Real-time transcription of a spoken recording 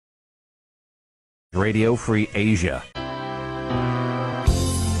Radio Free Asia.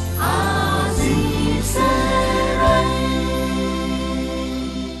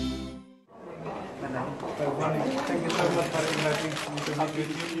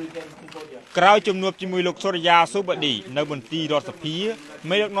 Krau chum nuop chimui luk Sorya Sobediនៅមន្ទីររដ្ឋសភា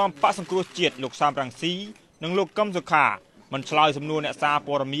មេដឹកនាំបកសង្គ្រោះជាតិលោកសាមរង្ស៊ីនិងលោកកឹមសុខាមិនឆ្លើយសំណួរអ្នកសារ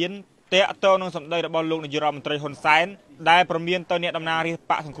ព័ត៌មានតាក់ទងនឹងសម្ដីរបស់លោកនាយរដ្ឋមន្ត្រីហ៊ុនសែនដែលប្រមានទៅអ្នកតំណាងរាស្ត្រ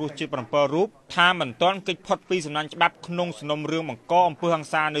បកសង្គ្រោះជាតិ7រូបថាមិនទាន់កិច្ចផុតពីសំណាញ់ច្បាប់ក្នុងសំណុំរឿងបង្កអំពើហិង្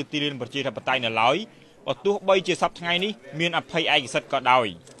សានៅទីលានប្រជាធិបតេយ្យនៅឡើយបើទោះបីជាសប្តាហ៍ថ្ងៃនេះមានអភ័យឯកសិទ្ធិក៏ដោយ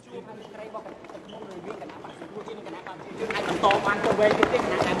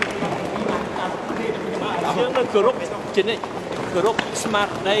យើងនៅគោរពជានិច្ចគោរពស្មារ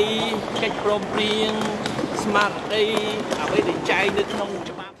តីកិច្ចព្រមព្រៀងស្មារតីអ្វីដែលចែងនៅក្នុង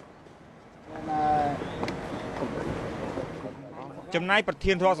ច្បាប់ចំណែកប្រ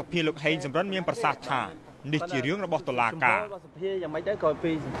ធានរដ្ឋសភាលោកហេងសំរិនមានប្រសាសន៍ថានេះជារឿងរបស់តុលាការរដ្ឋសភាយ៉ាងម៉េចដែរក៏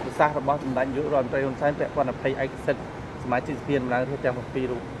ពីប្រសាសន៍របស់សម្ដេចនាយករដ្ឋមន្ត្រីហ៊ុនសែនពាក់ព័ន្ធអភ័យឯកសិទ្ធិសមាជិកសភាម្ដងទៀតទាំង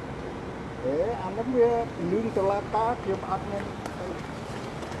7រូបអានោះវាលឿងតុលាការខ្ញុំអត់មាន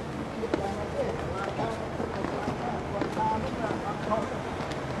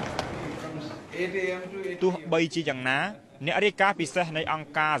ទោះបីជាយ៉ាងណាអ្នករាយការណ៍ពិសេសនៃអង្គ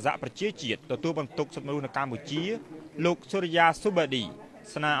ការសហប្រជាជាតិទទួលបន្ទុកសិទ្ធិមនុស្សនៅកម្ពុជាលោកសូរយ៉ាស៊ូបេឌី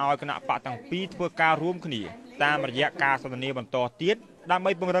ស្នើឲ្យគណៈបកទាំងពីរធ្វើការរួមគ្នាតាមរយៈការសន្ទនាបន្តទៀតដើម្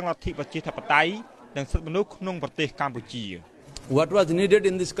បីពង្រឹងលទ្ធិប្រជាធិបតេយ្យនិងសិទ្ធិមនុស្សក្នុងប្រទេសកម្ពុជា What was needed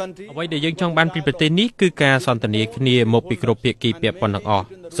in this country អ្វីដែលយើងចង់បានពីប្រទេសនេះគឺការសន្ទនាគ្នាមកពីគ្រប់ភាគីពាក់ព័ន្ធទាំងអស់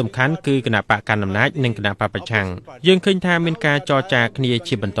សំខាន់គឺគណៈបកកណ្ដាលអំណាចនិងគណៈបកប្រឆាំងយើងឃើញថាមានការចរចាគ្នា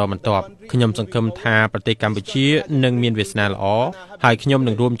ជាបន្តបន្ទាប់ខ្ញុំសង្ឃឹមថាប្រទេសកម្ពុជានឹងមានវាសនាល្អហើយខ្ញុំ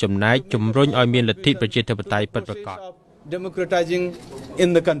នឹងរួមចំណែកជំរុញឲ្យមានលទ្ធិប្រជាធិបតេយ្យពិតប្រាកដ democratizing in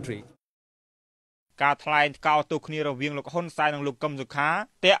the country ការថ្លែងកោតទោសគ្នារវាងលោកហ៊ុនសែននិងលោកកឹមសុខា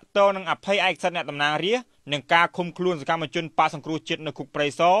តាក់ទងនឹងអភ័យឯកសិទ្ធិអ្នកតំណាងរាស្ត្រនិងការឃុំខ្លួនសកម្មជនបកសង្គ្រោះជាតិនៅគុកព្រៃ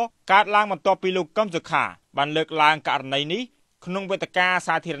សរកើតឡើងបន្ទាប់ពីលោកកឹមសុខាបានលើកឡើងករណីនេះក្នុងវេទិកា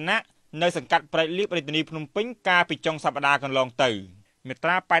សាធារណៈនៅសង្កាត់ព្រែកលៀបរាជធានីភ្នំពេញកាលពីចុងសប្តាហ៍កន្លងទៅមាត្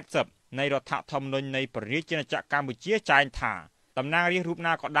រា80នៃរដ្ឋធម្មនុញ្ញនៃប្រជាជាតិណាចក្រកម្ពុជាចែងថាតំណាងរាស្ត្ររូប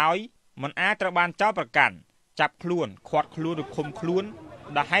ណាក៏ដោយមិនអាចត្រូវបានចោទប្រកាន់ចាប់ខ្លួនឃាត់ខ្លួនឬឃុំខ្លួន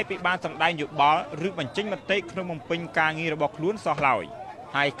ដែលហេតុពីបានសម្ដែងយោបល់ឬបញ្ចេញមតិក្នុងបំពេញការងាររបស់ខ្លួនសោះឡើយ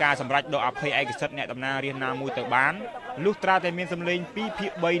ហើយការសម្រេចដកអភ័យឯកសិទ្ធិអ្នកតំណាងរាស្ត្រណាមួយទៅបានលុះត្រាតែមានសម្លេង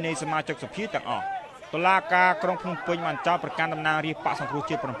2/3នៃសមាជិកសភាទាំងអស់តុលាការក្រុងភ្នំពេញបានចោទប្រកាន់តំណាងរាស្ត្របកសង្គ្រោះ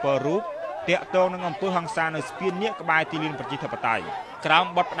ជាតិ7រូបតាក់ទងនឹងអំពើហិង្សានៅស្ពាននាគក្បែរទីលានប្រជាធិបតេយ្យក្រោម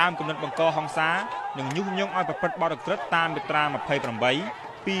បទផ្ដាំគំនិតបង្កហិង្សានិងញុះញង់ឲ្យប្រព្រឹត្តបទឧក្រិដ្ឋតាមមាត្រា28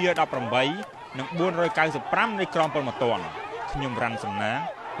 218និង495នៃក្រមព្រហ្មទណ្ឌខ្ញុំរ៉ាន់សំណាង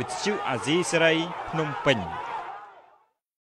វិទ្យុអាស៊ីសេរីភ្នំពេញ